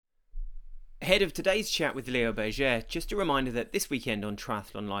Ahead of today's chat with Leo Bergere, just a reminder that this weekend on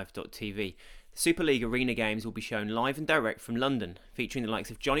triathlonlive.tv, the Super League Arena Games will be shown live and direct from London, featuring the likes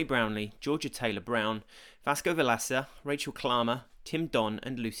of Johnny Brownlee, Georgia Taylor-Brown, Vasco Velasa, Rachel Klammer, Tim Don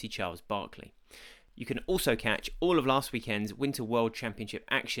and Lucy Charles-Barkley. You can also catch all of last weekend's Winter World Championship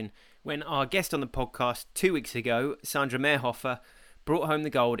action when our guest on the podcast 2 weeks ago, Sandra Mehrhofer, brought home the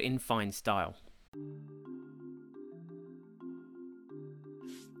gold in fine style.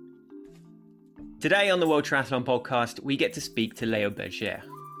 Today on the World Triathlon Podcast, we get to speak to Leo Bergere.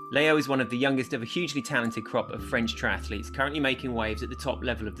 Leo is one of the youngest of a hugely talented crop of French triathletes currently making waves at the top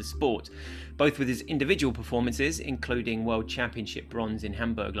level of the sport, both with his individual performances, including World Championship bronze in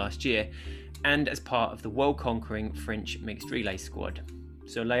Hamburg last year, and as part of the world-conquering French mixed relay squad.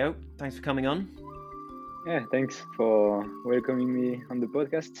 So Leo, thanks for coming on. Yeah, thanks for welcoming me on the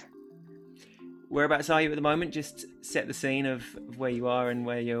podcast. Whereabouts are you at the moment? Just set the scene of where you are and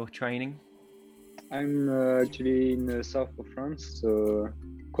where you're training. I'm actually in the south of France, so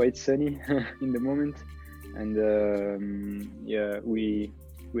quite sunny in the moment, and we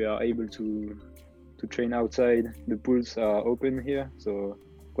are able to train outside. The pools are open here, so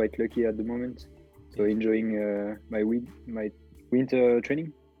quite lucky at the moment. So enjoying my winter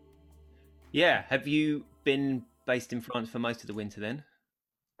training. Yeah, have you been based in France for most of the winter then?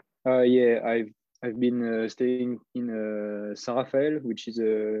 I've been staying in Saint-Raphaël, which is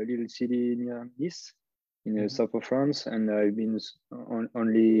a little city near Nice, in the south of France, and I've been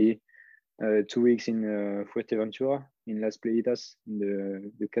only 2 weeks in Fuerteventura, in Las Playitas, in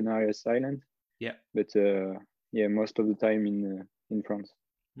the Canarias island. Yeah. But most of the time in France.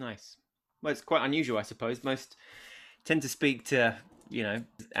 Nice. Well, it's quite unusual, I suppose. Most tend to speak to,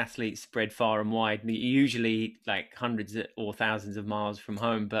 athletes spread far and wide, usually like hundreds or thousands of miles from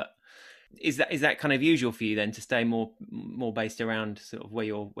home, but is that kind of usual for you then, to stay more based around sort of where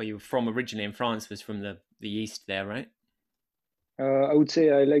you're from originally? In France was from the east there, right? I would say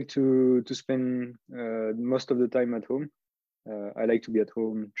I like to spend most of the time at home. I like to be at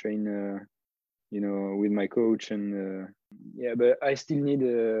home, train with my coach, and but I still need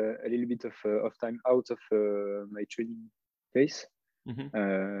a little bit of time out of my training place.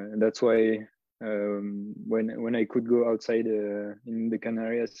 Mm-hmm. That's why when I could go outside in the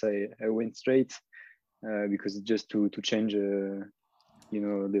Canarias, I went straight because just to change the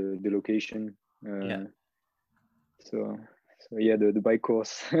location. So the bike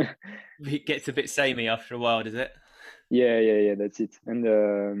course. It gets a bit samey after a while, does it? Yeah, that's it.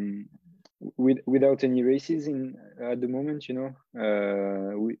 And without any races at the moment,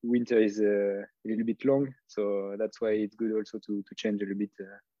 winter is a little bit long, so that's why it's good also to change a little bit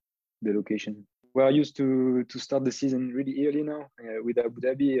the location. We are used to start the season really early now with Abu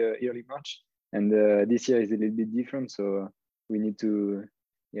Dhabi early March, and this year is a little bit different, so we need to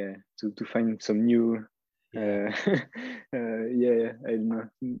find some new I don't know,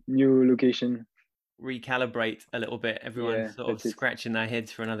 new location. Recalibrate a little bit. Everyone's sort of scratching their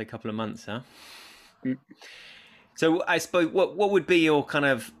heads for another couple of months, huh? So I suppose what would be your kind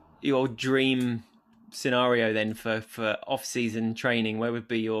of your dream scenario then for off-season training? Where would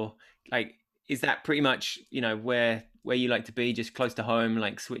be your, like, is that pretty much where you like to be, just close to home,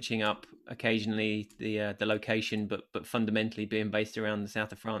 like switching up occasionally the location, but fundamentally being based around the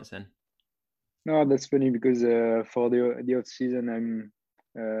south of France then? No, that's funny because for the off season I'm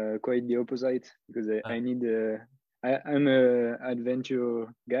quite the opposite, because I'm a adventure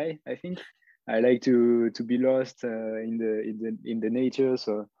guy. I think I like to be lost in the nature.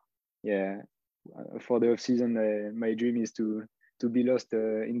 So for the off season, my dream is to be lost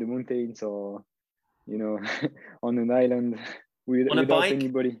in the mountains, or on an island without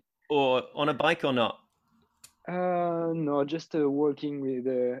anybody. Or on a bike or not? No, just walking with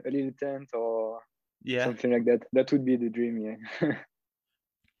a little tent or something like that. That would be the dream,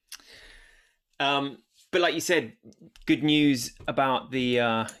 But like you said, good news about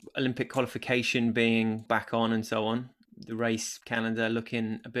the Olympic qualification being back on and so on. The race calendar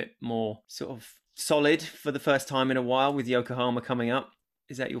looking a bit more sort of solid for the first time in a while, with Yokohama coming up.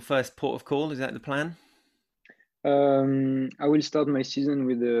 Is that your first port of call? Is that the plan? I will start my season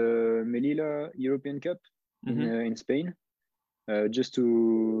with the Melilla European Cup in Spain, just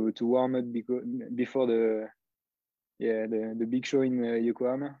to warm up before the big show in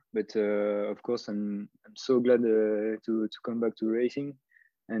Yokohama. But of course, I'm so glad to come back to racing,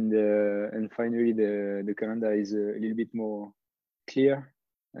 and finally the calendar is a little bit more clear.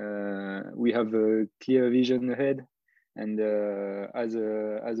 We have a clear vision ahead, and as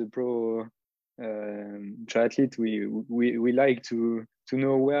a pro triathlete, we like to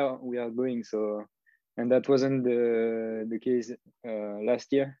know where we are going. So, and that wasn't the case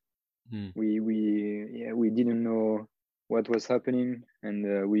last year. Mm. We didn't know what was happening,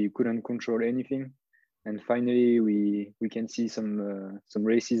 and we couldn't control anything. And finally, we can see some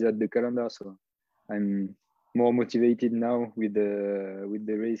races at the calendar. So I'm more motivated now with the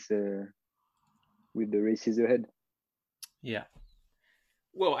races ahead. Yeah.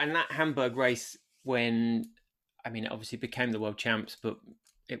 Well, and that Hamburg race, when it obviously became the world champs, but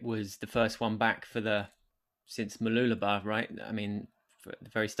it was the first one back since Malulaba, right? I mean, for the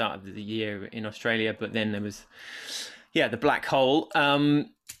very start of the year in Australia, but then there was, the black hole, and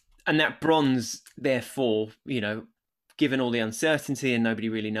that bronze. Therefore, given all the uncertainty and nobody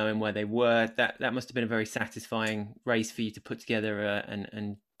really knowing where they were, that must have been a very satisfying race for you to put together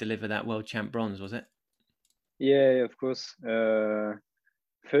and deliver that world champ bronze, was it? Yeah, of course.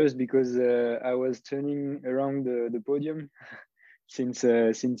 First, because I was turning around the podium since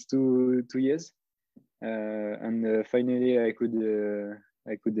 2 years, and finally I could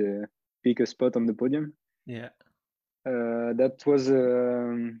pick a spot on the podium. Yeah. That was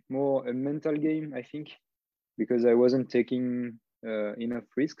more a mental game, I think, because I wasn't taking enough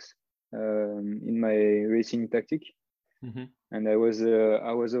risks in my racing tactic, Mm-hmm. and I was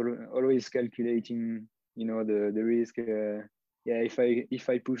always calculating, the risk. Yeah, if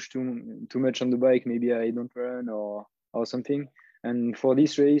I push too much on the bike, maybe I don't run or something. And for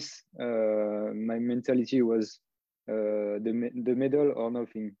this race, my mentality was the medal or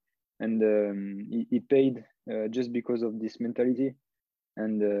nothing, and it paid just because of this mentality.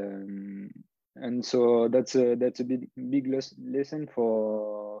 And so that's a big lesson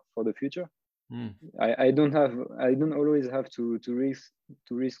for the future. Mm. I don't always have to risk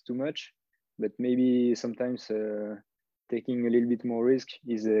too much, but maybe sometimes taking a little bit more risk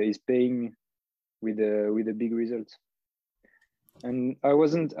is paying with a big result. And I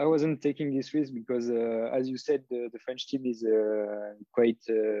wasn't taking this risk because, as you said, the French team is quite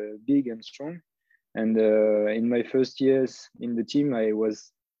big and strong. And in my first years in the team, I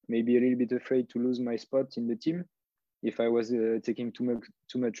was maybe a little bit afraid to lose my spot in the team if I was taking too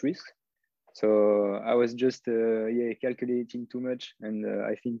much risk. So I was just calculating too much, and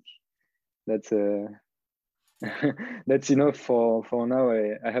I think that's that's enough for now.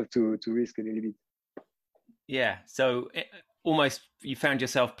 I have to risk a little bit. Yeah. So almost you found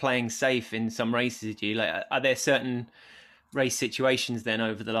yourself playing safe in some races. Do you like? Are there certain race situations then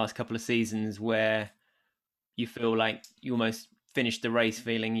over the last couple of seasons where you feel like you almost finished the race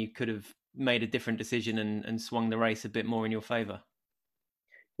feeling you could have made a different decision and swung the race a bit more in your favor?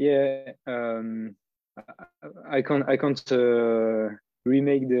 Yeah, I can't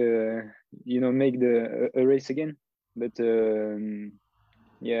remake the make a race again, but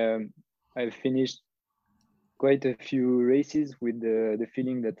yeah, I've finished quite a few races with the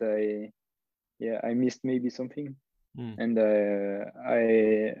feeling that I missed maybe something, Mm. and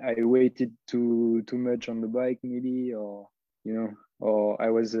I waited too much on the bike maybe, or or I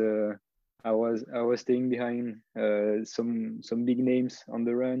was staying behind some big names on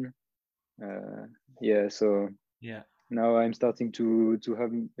the run. Yeah, so Yeah. now I'm starting to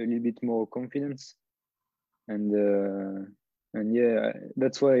have a little bit more confidence, and yeah,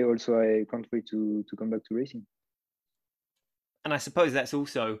 that's why also I can't wait to come back to racing. And I suppose that's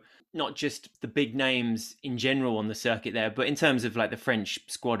also not just the big names in general on the circuit there, but in terms of like the French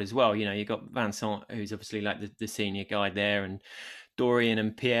squad as well. You've got Vincent, who's obviously like the senior guy there, and Dorian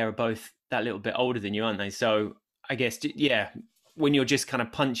and Pierre are both that little bit older than you, aren't they? So I guess, yeah, when you're just kind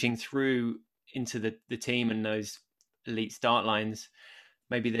of punching through into the team and those elite start lines,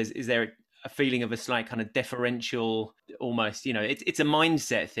 maybe is there a feeling of a slight kind of deferential, almost, it's a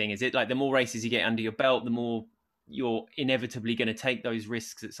mindset thing. Is it like the more races you get under your belt, the more you're inevitably going to take those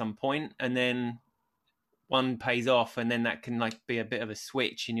risks at some point, and then one pays off, and then that can like be a bit of a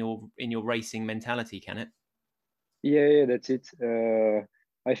switch in your racing mentality, can it? Yeah, that's it.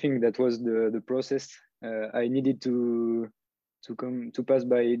 I think that was the process. I needed to pass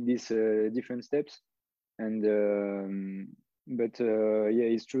by these different steps, and but yeah,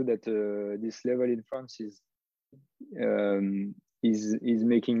 it's true that this level in France um, is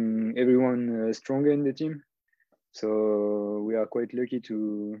making everyone stronger in the team. So we are quite lucky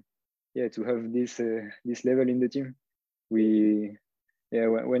to have this level in the team. We Yeah,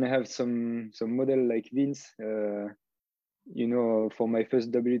 when I have some model like Vince, for my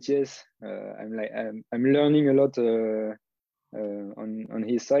first WTS, I'm learning a lot on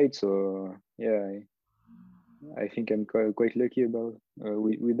his side. So yeah, I think I'm quite lucky about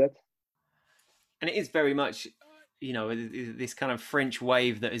with that. And it is very much, this kind of French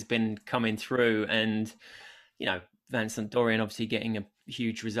wave that has been coming through, and Vincent Dorian obviously getting a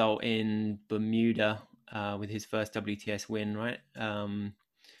huge result in Bermuda with his first WTS win, right?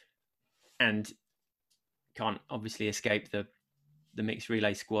 and can't obviously escape the mixed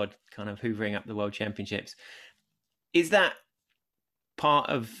relay squad kind of hoovering up the World Championships. Is that part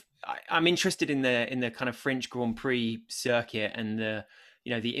of? I'm interested in the kind of French Grand Prix circuit and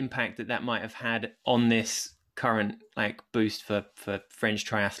the impact that might have had on this current like boost for French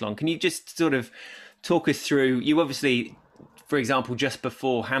triathlon. Can you just sort of talk us through? You obviously, for example, just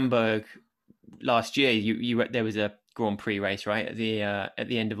before Hamburg last year, you there was a Grand Prix race, right, at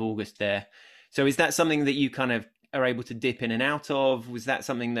the end of August there. So is that something that you kind of are able to dip in and out of? Was that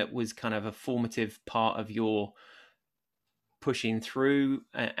something that was kind of a formative part of your pushing through,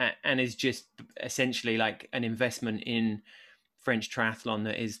 and is just essentially like an investment in French triathlon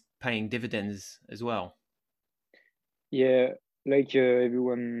that is paying dividends as well? Yeah, like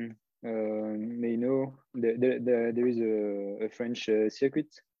everyone may know, there is a French circuit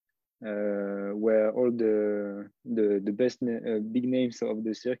where all the best big names of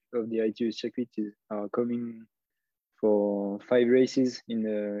the ITU circuit are coming for 5 races in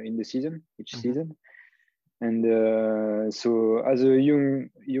the season, each season. And so as a young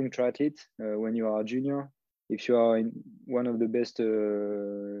triathlete, when you are a junior, if you are in one of the best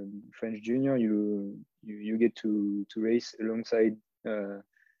French junior, you get to race alongside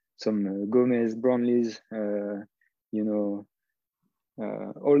some Gomez, Brownlees,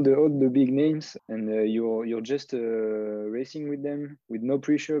 all the big names, and you're just racing with them with no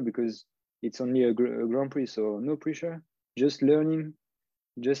pressure, because it's only a Grand Prix, so no pressure, just learning,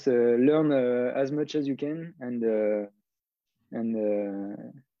 just learn as much as you can, and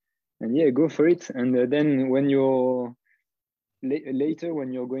yeah, go for it. And then when you're later,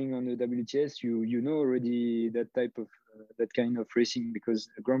 when you're going on the WTS, you know already that type of that kind of racing, because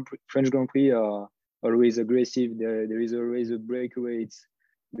French Grand Prix are always aggressive. There is always a breakaway. It's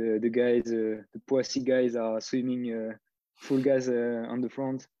the guys, the Poissy guys are swimming full gas on the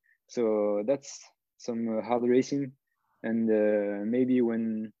front. So that's some hard racing, and maybe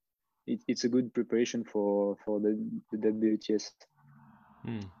when it's a good preparation for the WTS.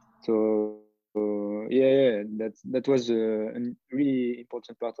 So yeah, that was a really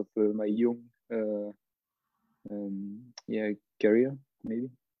important part of my young career, maybe.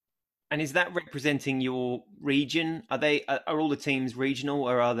 And is that representing your region? Are all the teams regional,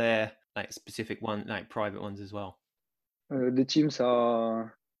 or are there like specific one, like private ones as well? The teams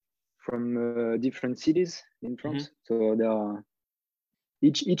are from different cities in France. So there are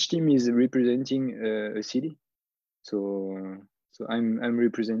each team is representing a city. So I'm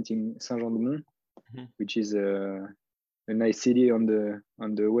representing Saint-Jean-de-Mont, which is a nice city on the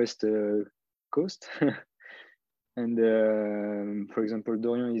west coast. And for example,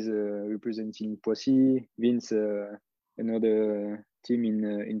 Dorian is representing Poissy. Vince, another team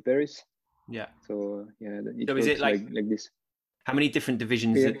in Paris. Yeah. So yeah, it so works is it like this. How many different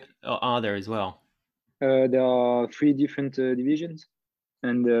divisions are there as well? There are 3 different divisions,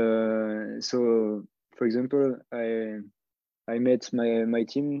 and so for example, I met my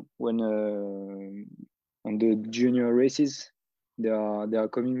team when on the junior races. They are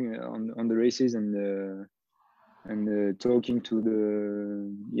coming on the races, and talking to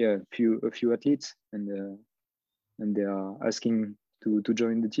a few athletes, and they are asking to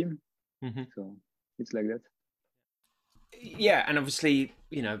join the team. So it's like that. Yeah, and obviously,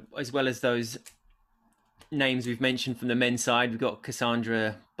 as well as those names we've mentioned from the men's side, we've got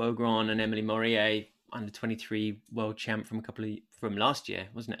Cassandra Beaugrand and Emily Morier, under 23 world champ from last year,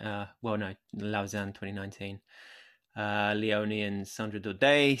 wasn't it? Well, no, Lausanne 2019. Leonie and Sandra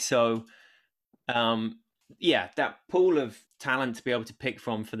Daudet. So, yeah, that pool of talent to be able to pick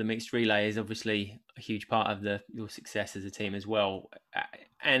from for the mixed relay is obviously a huge part of your success as a team as well.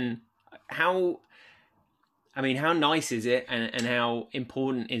 And how nice is it, and how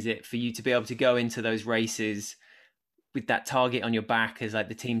important is it for you to be able to go into those races with that target on your back as like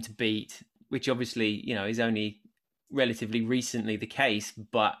the team to beat, which obviously, is only relatively recently the case,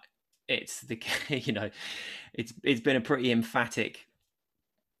 but it's it's been a pretty emphatic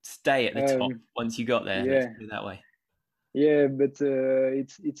stay at the top once you got there. Let's put it that way. Yeah, but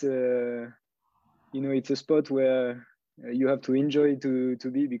it's a it's a spot where you have to enjoy to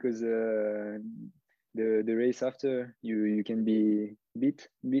be, because the race after you can be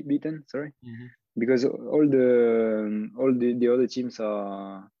beaten. Sorry, because all the other teams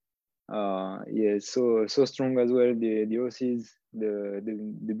are so strong as well. The Aussies,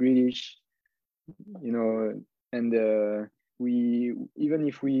 the British, and we, even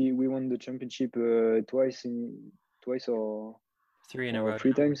if we won the championship twice or 3 in a row.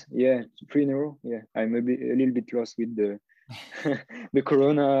 3 times, 3 in a row. I'm a little bit lost with the the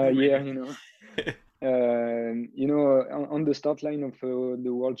Corona year, You know, on the start line of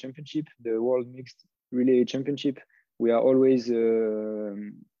the World Championship, the World Mixed Relay Championship, we are always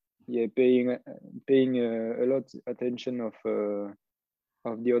paying a lot attention of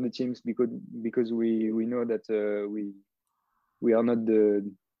the other teams, because we know that we are not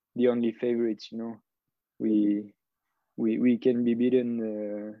the only favorites. You know, we can be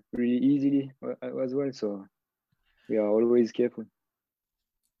beaten really easily as well. So we are always careful.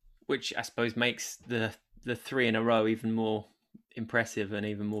 Which I suppose makes the three in a row even more impressive and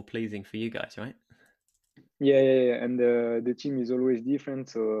even more pleasing for you guys, right? Yeah. And the team is always different,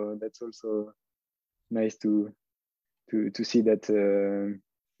 so that's also nice to see that.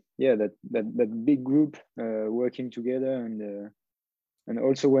 That big group working together, and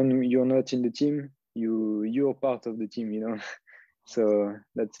also when you're not in the team, you're part of the team. You know, so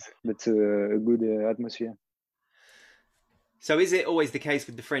that's a good atmosphere. So is it always the case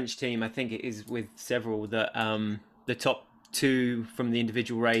with the French team? I think it is with several that the top two from the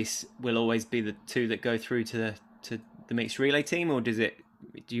individual race will always be the two that go through to the mixed relay team, or do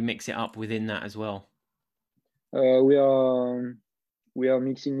you mix it up within that as well? Uh, we are we are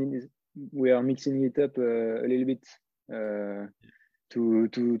mixing it up a little bit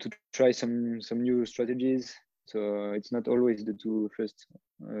to try some new strategies. So it's not always the two first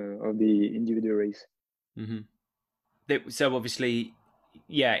of the individual race. Mm-hmm. So obviously,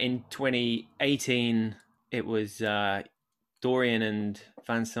 yeah, in 2018 it was Dorian and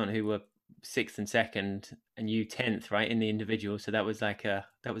Vincent who were sixth and second, and you 10th, right, in the individual. So that was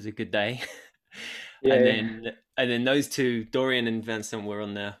a good day. and Yeah. then those two, Dorian and Vincent, were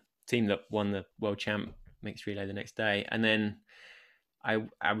on the team that won the world champ mixed relay the next day. And then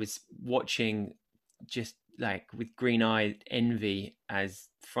I was watching just like with green-eyed envy as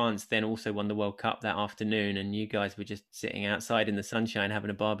France then also won the World Cup that afternoon, and you guys were just sitting outside in the sunshine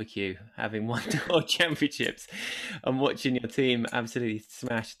having a barbecue, having won the World Championships, and watching your team absolutely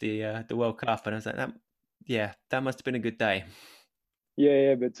smash the World Cup. And I was like, that must have been a good day.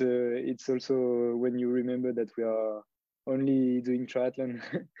 Yeah, but it's also when you remember that we are only doing triathlon,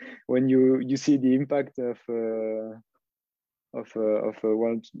 when you see the impact of a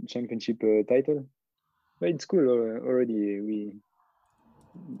world championship title. But it's cool already.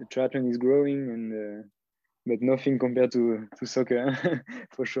 The triathlon is growing, and but nothing compared to soccer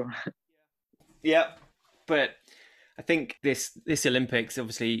for sure. Yeah, but I think this Olympics,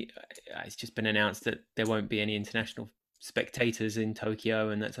 obviously, it's just been announced that there won't be any international spectators in Tokyo,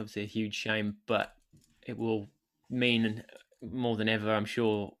 and that's obviously a huge shame. But it will mean more than ever, I'm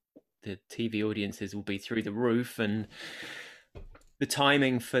sure, the TV audiences will be through the roof, and the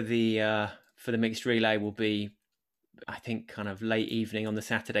timing for the mixed relay will be, I think, kind of late evening on the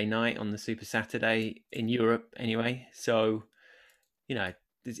Saturday night on the Super Saturday in Europe, anyway. So, you know,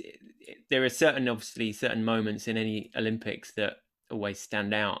 there are obviously certain moments in any Olympics that always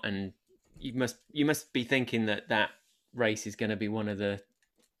stand out, and you must be thinking that race is going to be one of the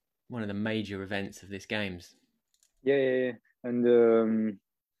major events of this games. Yeah. And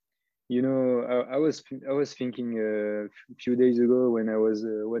you know, I was thinking a few days ago when I was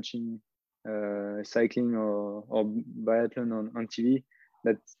watching cycling or biathlon on TV,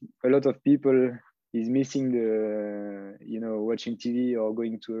 that a lot of people is missing the, you know, watching TV or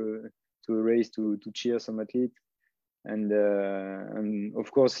going to a race to cheer some athlete. And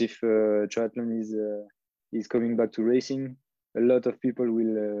of course, if triathlon is coming back to racing, a lot of people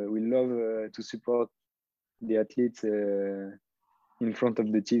will love to support the athletes in front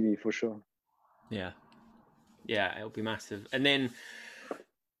of the TV for sure. Yeah, it'll be massive. And then,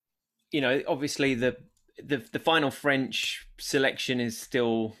 you know, obviously the final French selection is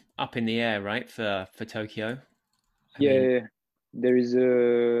still up in the air, right, for Tokyo. I mean, Yeah, there is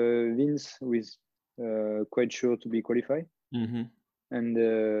Vince who is quite sure to be qualified, mm-hmm. and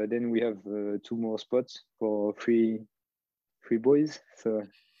then we have two more spots for three boys. So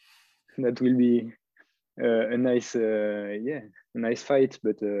that will be a nice, a nice fight,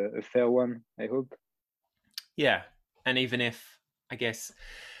 but a fair one, I hope. Yeah, and even if, I guess,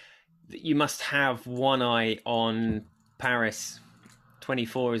 you must have one eye on Paris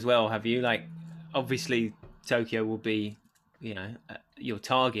 24 as well, have you? Like, obviously Tokyo will be, you know, your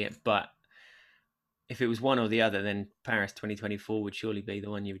target, but if it was one or the other, then Paris 2024 would surely be the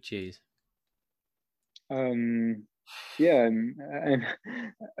one you would choose. Um, yeah,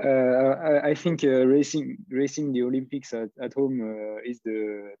 I think racing the Olympics at home is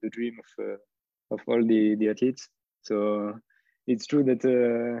the dream of all the athletes. So it's true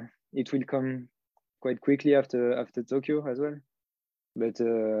that it will come quite quickly after Tokyo as well. But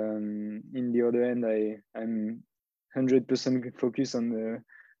in the other end, I'm 100% focused on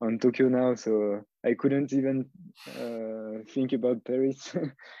Tokyo now. So I couldn't even think about Paris.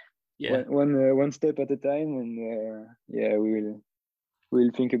 Yeah. One step at a time, and yeah,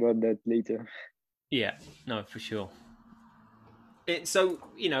 we'll think about that later. Yeah, no, for sure. So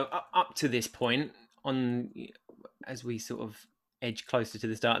up to this point, on as we sort of edge closer to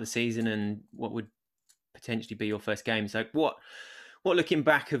the start of the season and what would potentially be your first game, so what looking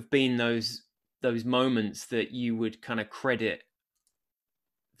back have been those moments that you would kind of credit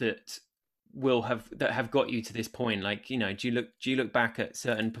that have got you to this point? Like, do you look back at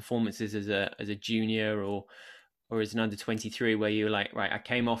certain performances as a junior or as an under 23 where you were like, right, I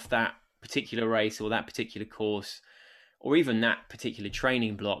came off that particular race or that particular course or even that particular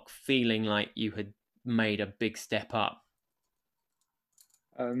training block feeling like you had made a big step up?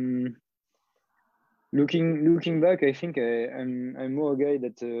 Looking back, I think I'm more a guy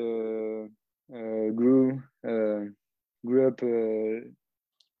that grew up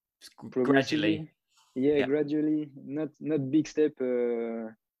Gradually. progressively. Yeah, Yeah. gradually, not big step,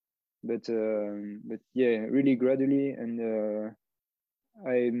 but yeah, really gradually. And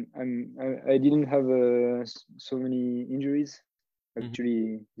I didn't have so many injuries. Mm-hmm.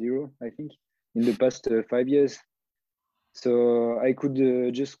 Actually, zero, I think, in the past 5 years. So I could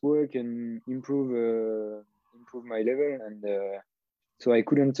just work and improve my level, and so I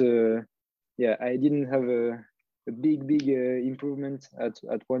couldn't. Yeah, I didn't have a big improvement at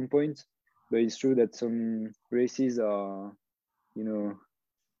one point, but it's true that some races are, you know,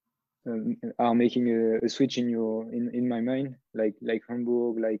 are making a switch in my mind, like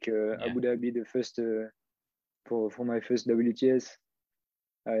Hamburg, like Yeah. Abu Dhabi, the first for my first WTS.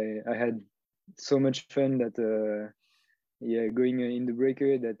 I had so much fun that yeah, going in the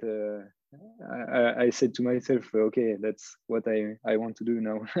breaker that I said to myself, okay, that's what I want to do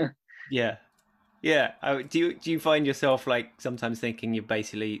now. Yeah. Yeah. Do you find yourself like sometimes thinking you're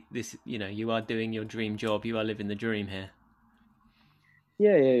basically this, you are doing your dream job, you are living the dream here?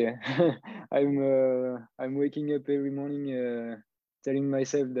 Yeah. I'm waking up every morning telling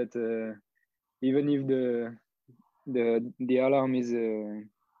myself that even if the alarm is a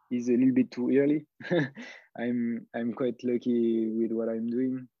little bit too early, I'm quite lucky with what I'm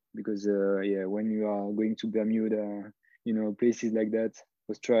doing, because yeah, when you are going to Bermuda, places like that,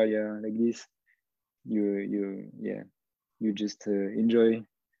 Australia, like this, you just enjoy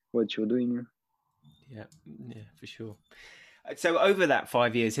what you're doing. Yeah. Yeah, for sure. So over that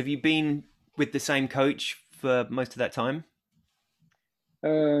 5 years, have you been with the same coach for most of that time?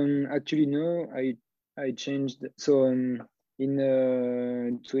 Actually, no, I changed. So in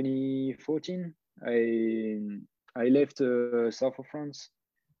 2014, I left south of France.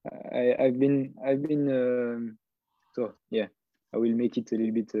 I've been so yeah, I will make it a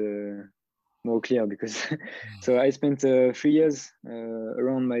little bit more clear, because so I spent 3 years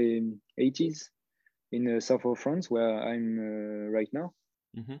around my 80s in south of France, where I'm right now.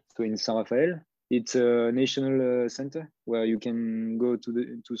 Mm-hmm. So in Saint Raphael, it's a national center where you can go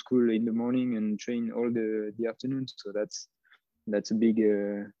to school in the morning and train all the afternoon. So that's a big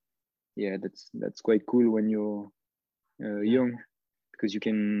yeah, that's quite cool when you're Yeah. young, because you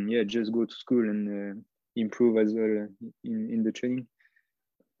can, yeah, just go to school and improve as well in the training.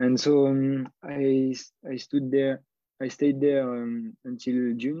 And so I stood there, I stayed there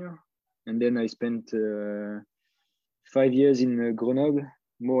until junior, and then I spent 5 years in Grenoble,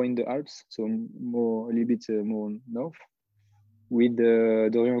 more in the Alps, so more a little bit more north, with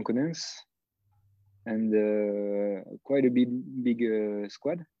Dorian Conens, and quite a big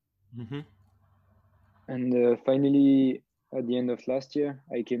squad. Mm-hmm. And finally, at the end of last year,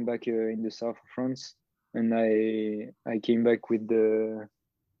 I came back in the south of France, and I came back with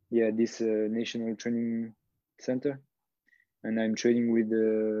this national training center, and I'm training with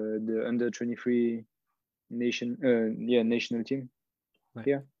the under 23 national team Right.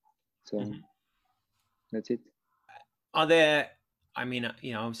 here. So Mm-hmm. that's it. Are there, I mean,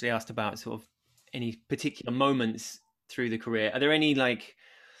 obviously asked about sort of any particular moments through the career. Are there any like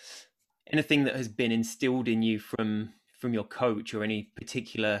anything that has been instilled in you from your coach, or any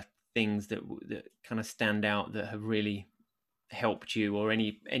particular things that kind of stand out that have really helped you, or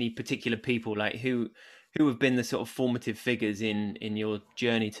any particular people like who have been the sort of formative figures in your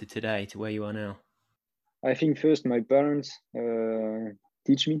journey to today, to where you are now? I think first my parents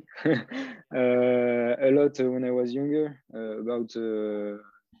teach me a lot when I was younger about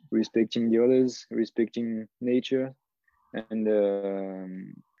respecting the others, respecting nature, and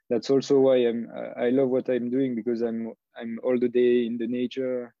that's also why I love what I'm doing, because I'm all the day in the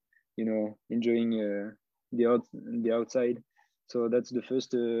nature, enjoying the outside. So that's the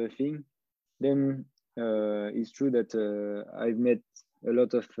first thing. Then it's true that I've met a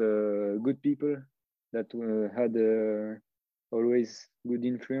lot of good people that had always good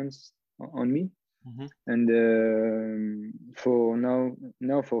influence on me. Mm-hmm. And for now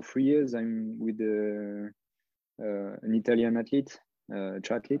for 3 years, I'm with an Italian athlete,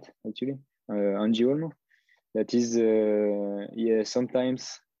 triathlete actually, Angie Olmo. That is, yeah,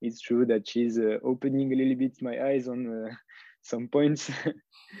 sometimes it's true that she's opening a little bit my eyes on some points.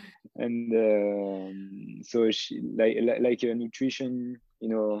 And so she like nutrition,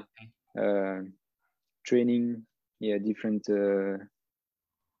 training, yeah, different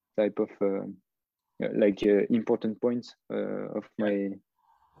type of important points of my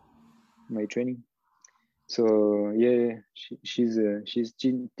training. So yeah, she's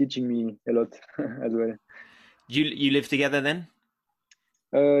teaching me a lot as well. You live together then?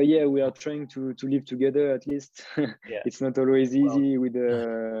 Yeah, we are trying to live together at least. Yeah. It's not always easy with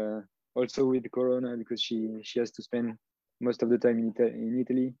No. also with Corona, because she has to spend most of the time in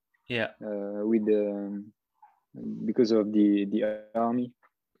Italy. Yeah. With because of the army,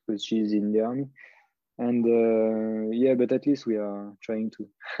 because she's in the army. And yeah, but at least we are trying to.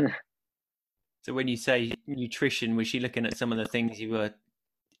 So when you say nutrition, was she looking at some of the things you were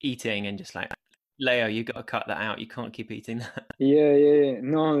eating and just like, Leo, you got to cut that out. You can't keep eating that. Yeah.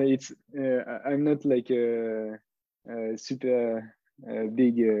 No, it's I'm not like a super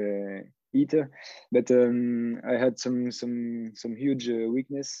big eater, but I had some huge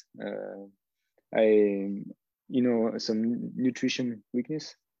weakness. I some nutrition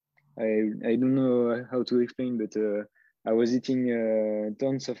weakness. I don't know how to explain, but I was eating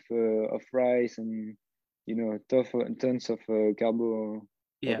tons of rice and tons of carbo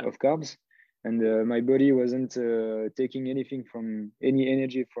Yeah. of carbs, and my body wasn't taking anything from any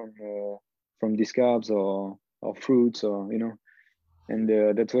energy from these carbs or fruits, or and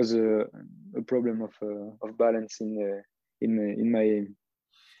that was a problem of balance in my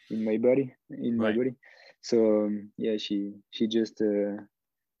body Right. So yeah, she just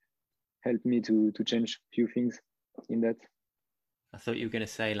helped me to change a few things in that. I thought you were going to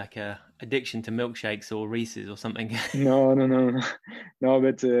say like a addiction to milkshakes or Reese's or something. No. No,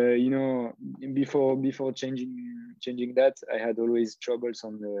 but before changing that, I had always troubles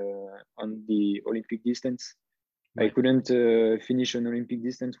on the Olympic distance. I Right. couldn't finish an Olympic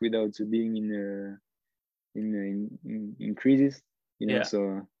distance without being in crisis, Yeah.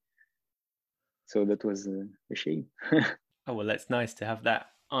 so that was a shame. Oh well, that's nice to have that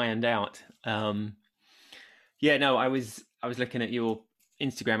ironed out. Yeah. No, I was looking at your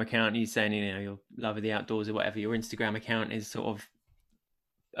Instagram account. And you saying your love of the outdoors or whatever. Your Instagram account is sort of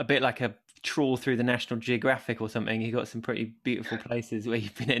a bit like a trawl through the National Geographic or something. You got some pretty beautiful places where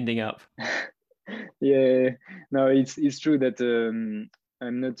you've been ending up. Yeah, no, it's true that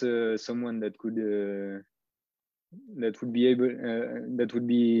I'm not someone that would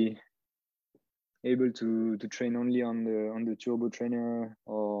be able to train only on the turbo trainer,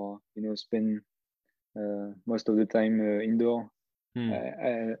 or spend most of the time indoor. Hmm.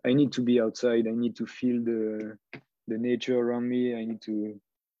 I need to be outside. I need to feel the nature around me. I need to,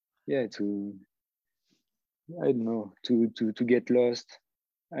 yeah, to, I don't know, to get lost.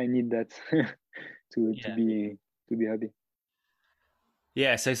 I need that to Yeah. be happy.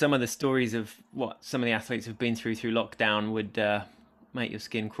 Yeah. So some of the stories of what some of the athletes have been through lockdown would make your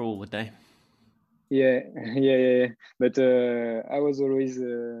skin crawl, would they? Yeah, yeah. But I was always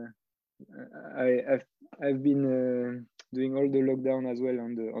I've been doing all the lockdown as well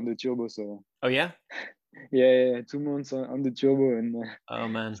on the turbo. So Oh yeah. yeah, 2 months on the turbo, and Oh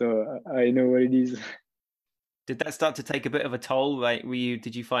man. so I know what it is. Did that start to take a bit of a toll? Like,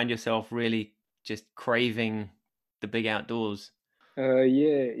 did you find yourself really just craving the big outdoors?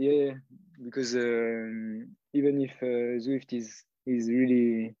 Yeah, because even if Zwift is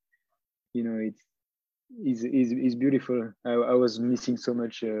really, it's is beautiful. I was missing so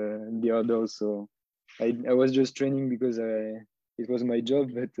much the outdoors, so I was just training because it was my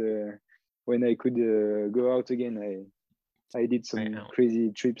job. But when I could go out again, I did Right some out.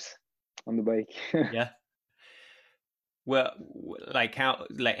 crazy trips on the bike. Yeah. Well, like how,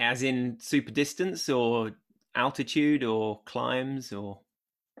 like as in super distance or altitude or climbs or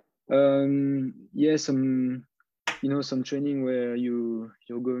Yeah, some training where you're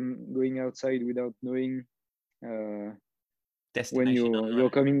going outside without knowing uh, when destination you're unknown.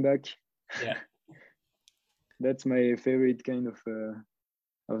 coming back. Yeah. That's my favorite kind of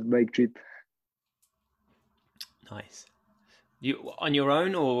bike trip. Nice. You on your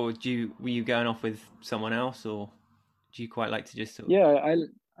own, or were you going off with someone else, or do you quite like to just sort of? Yeah,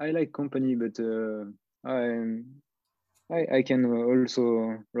 I like company, but I I can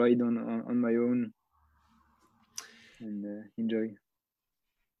also ride on my own and enjoy.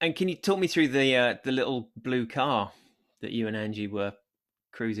 And can you talk me through the little blue car that you and Angie were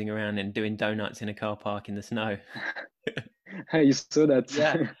cruising around and doing donuts in a car park in the snow? You saw that?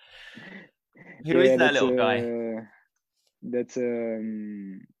 Yeah. Who is Yeah, that little guy? that's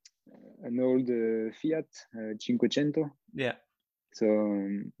an old Fiat 500. Yeah. So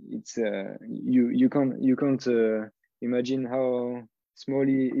it's you can't imagine how small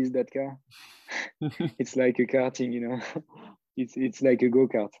is that car. It's like a karting, you know. It's like a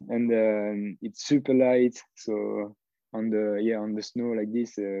go-kart, and it's super light. So on the snow like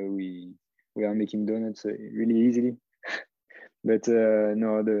this, we are making donuts really easily. But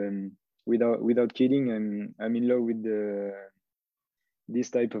no, the without kidding, I'm in love with this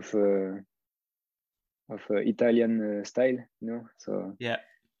type of Italian style, you know. So Yeah.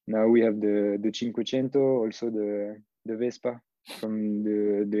 now we have the Cinquecento, also the Vespa from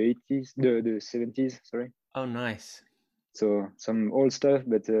the 80s, the 70s, sorry. Oh, nice. So some old stuff,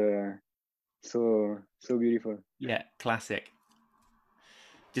 but so beautiful. Yeah, classic.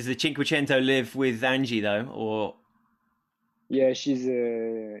 Does the Cinquecento live with Angie though, or Yeah, she's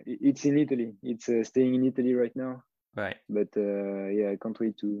it's in Italy. It's staying in Italy right now. right? But yeah, I can't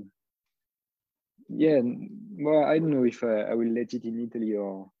wait to. Yeah, well, I don't know if I will let it in Italy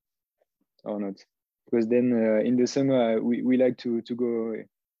or not, because then in the summer we like to go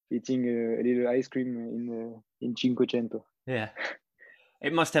eating a little ice cream in Cinquecento. Yeah.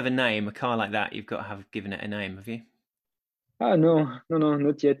 It must have a name. A car like that, you've got to have given it a name, have you? Ah, no,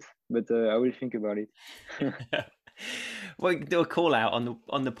 not yet, but I will think about it. Well, we can do a call out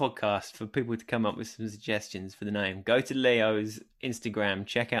on the podcast for people to come up with some suggestions for the name. Go to Leo's Instagram,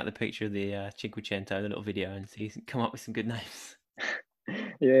 check out the picture of the Cinquecento, the little video, and see come up with some good names.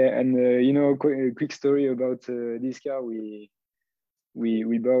 Yeah, and you know, a quick story about this car. We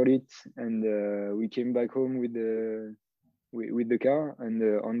bought it, and we came back home with the car, and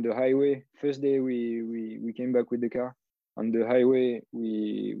on the highway, first day we came back with the car. On the highway,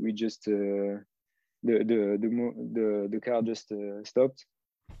 we just the car just stopped,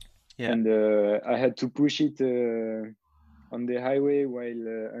 Yeah. and I had to push it on the highway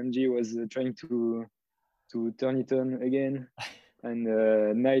while Angie was trying to turn it on again, and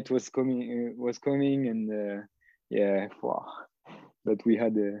night was coming, and yeah, wow. But we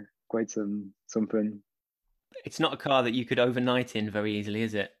had quite some fun. It's not a car that you could overnight in very easily,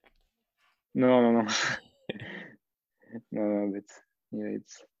 is it? No, no, but yeah,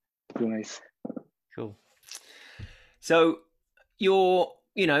 it's too nice. Cool. So you're,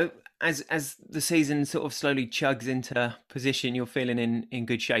 as the season sort of slowly chugs into position, you're feeling in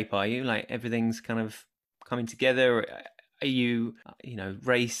good shape, are you? Like everything's kind of coming together. Are you,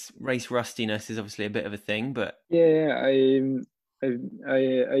 race rustiness is obviously a bit of a thing, but Yeah, I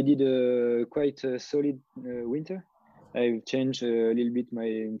did a quite a solid winter. I've changed a little bit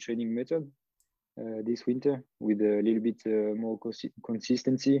my training method this winter with a little bit more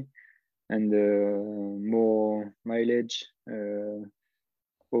consistency and more mileage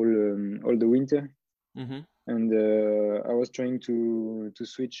all the winter. mm-hmm. And I was trying to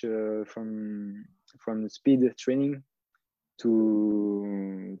switch from speed training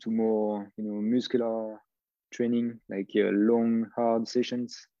to more muscular training, like long hard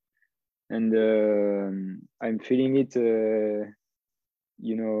sessions, and I'm feeling it The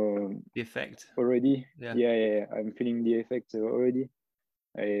effect. already. Yeah. Yeah, I'm feeling the effect already.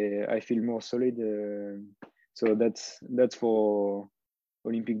 I feel more solid, so that's for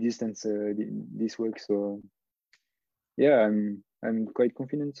Olympic distance this work. So yeah, I'm quite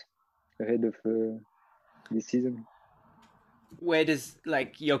confident ahead of this season. Where does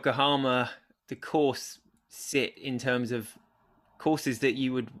like Yokohama, the course, sit in terms of courses that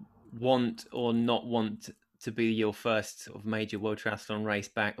you would want or not want to be your first sort of major world triathlon race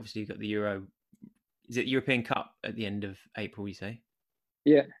back? Obviously, you've got the Euro. Is it European Cup at the end of April? You say,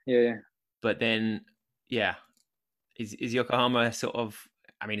 Yeah. but then, yeah, is Yokohama sort of?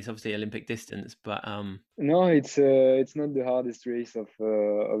 I mean, it's obviously Olympic distance, but No, it's not the hardest race of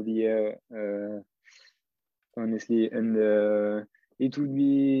the year, honestly, and it would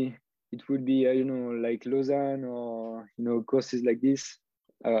be I don't know, like Lausanne or courses like this.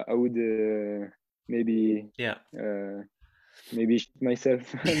 I would maybe yeah, maybe shoot myself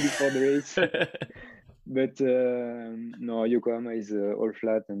before the race. But no, Yokohama is all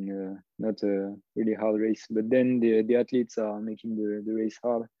flat and not a really hard race. But then the athletes are making the race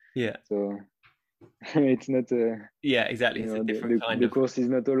hard, yeah, so it's not yeah, exactly. It's a different kind the of. course is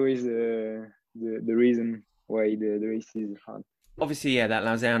not always the reason why the race is hard. Obviously, yeah, that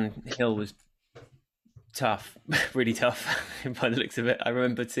Lausanne hill was tough, really tough by the looks of it. I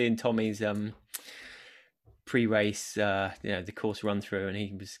remember seeing Tommy's pre-race, the course run through, and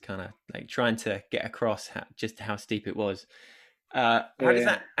he was kind of like trying to get across just how steep it was. How does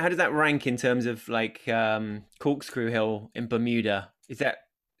that rank in terms of like Corkscrew Hill in Bermuda? Is that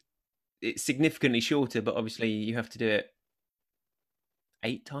it's significantly shorter, but obviously you have to do it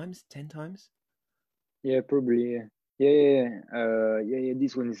 8 times, 10 times? Yeah, probably. Yeah.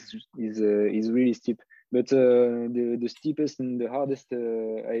 This one is really steep. But the steepest and the hardest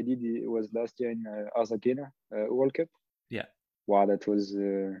I did was last year in Arzakena World Cup. Yeah. Wow, that was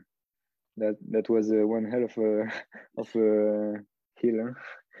one hell of a hill. Huh?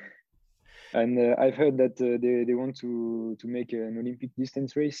 And I've heard that they want to make an Olympic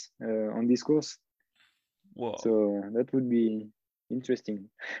distance race on this course. Whoa. So that would be interesting.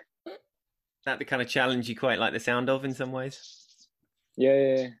 That the kind of challenge you quite like the sound of in some ways?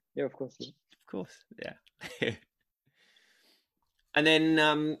 Yeah, of course. Yeah. Of course, yeah. And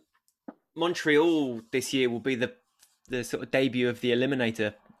then Montreal this year will be the sort of debut of the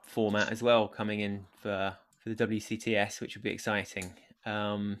eliminator format as well, coming in for the WCTS, which will be exciting.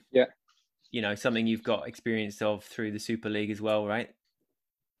 Yeah. Something you've got experience of through the Super League as well, right?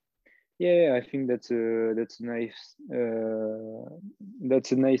 Yeah, I think that's nice.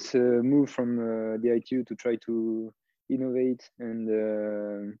 That's a nice move from the ITU to try to innovate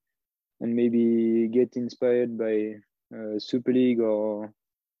and maybe get inspired by Super League or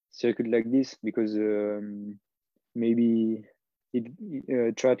circuit like this, because maybe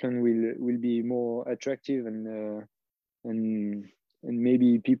triathlon will be more attractive and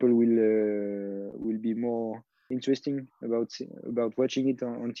maybe people will be more interesting about watching it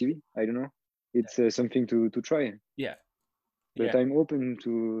on TV. I don't know. It's something to try. Yeah. But I'm open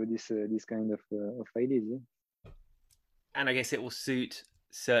to this kind of ideas. Yeah. And I guess it will suit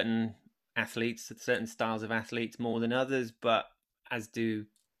certain athletes, certain styles of athletes more than others, but as do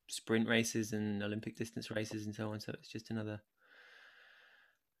sprint races and Olympic distance races and so on. So it's just another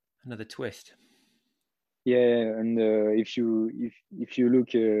twist. Yeah, and if you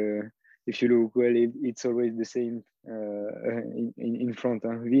look well, it's always the same in front.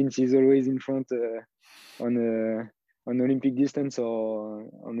 Huh? Vince is always in front on Olympic distance or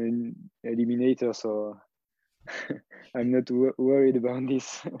on an eliminator, so I'm not worried about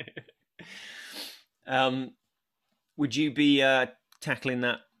this. Would you be tackling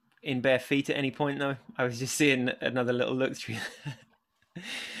that in bare feet at any point, though? I was just seeing another little look through.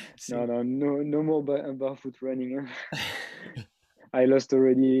 No more barefoot running. Huh? I lost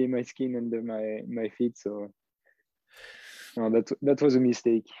already my skin under my feet, so no, that was a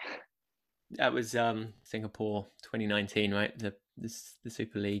mistake. That was Singapore 2019, right? The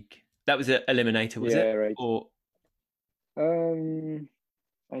Super League. That was an eliminator, was it? Yeah, right. Or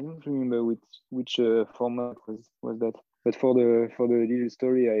I don't remember which format was that. But for the little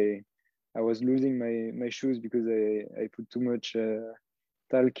story, I was losing my shoes because I put too much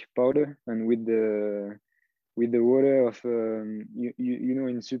talc powder, and with the water of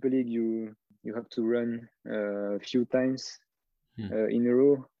in Super League you have to run a few times in a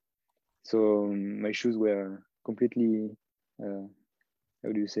row. So my shoes were completely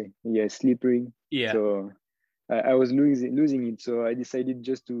how do you say? Yeah, slippery. Yeah. So I was losing it. So I decided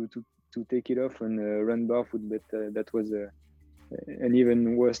just to take it off and run barefoot. But that was an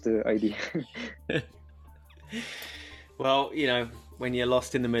even worse idea. Well, when you're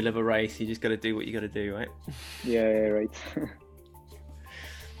lost in the middle of a race, you just got to do what you got to do, right? Yeah, right.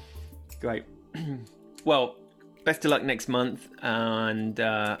 Great. Well, best of luck next month and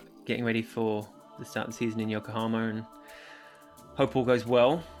getting ready for the start of the season in Yokohama, and hope all goes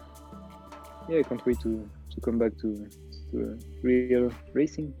well. Yeah, I can't wait to come back to real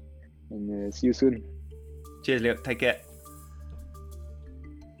racing, and see you soon. Cheers, Leo. Take care.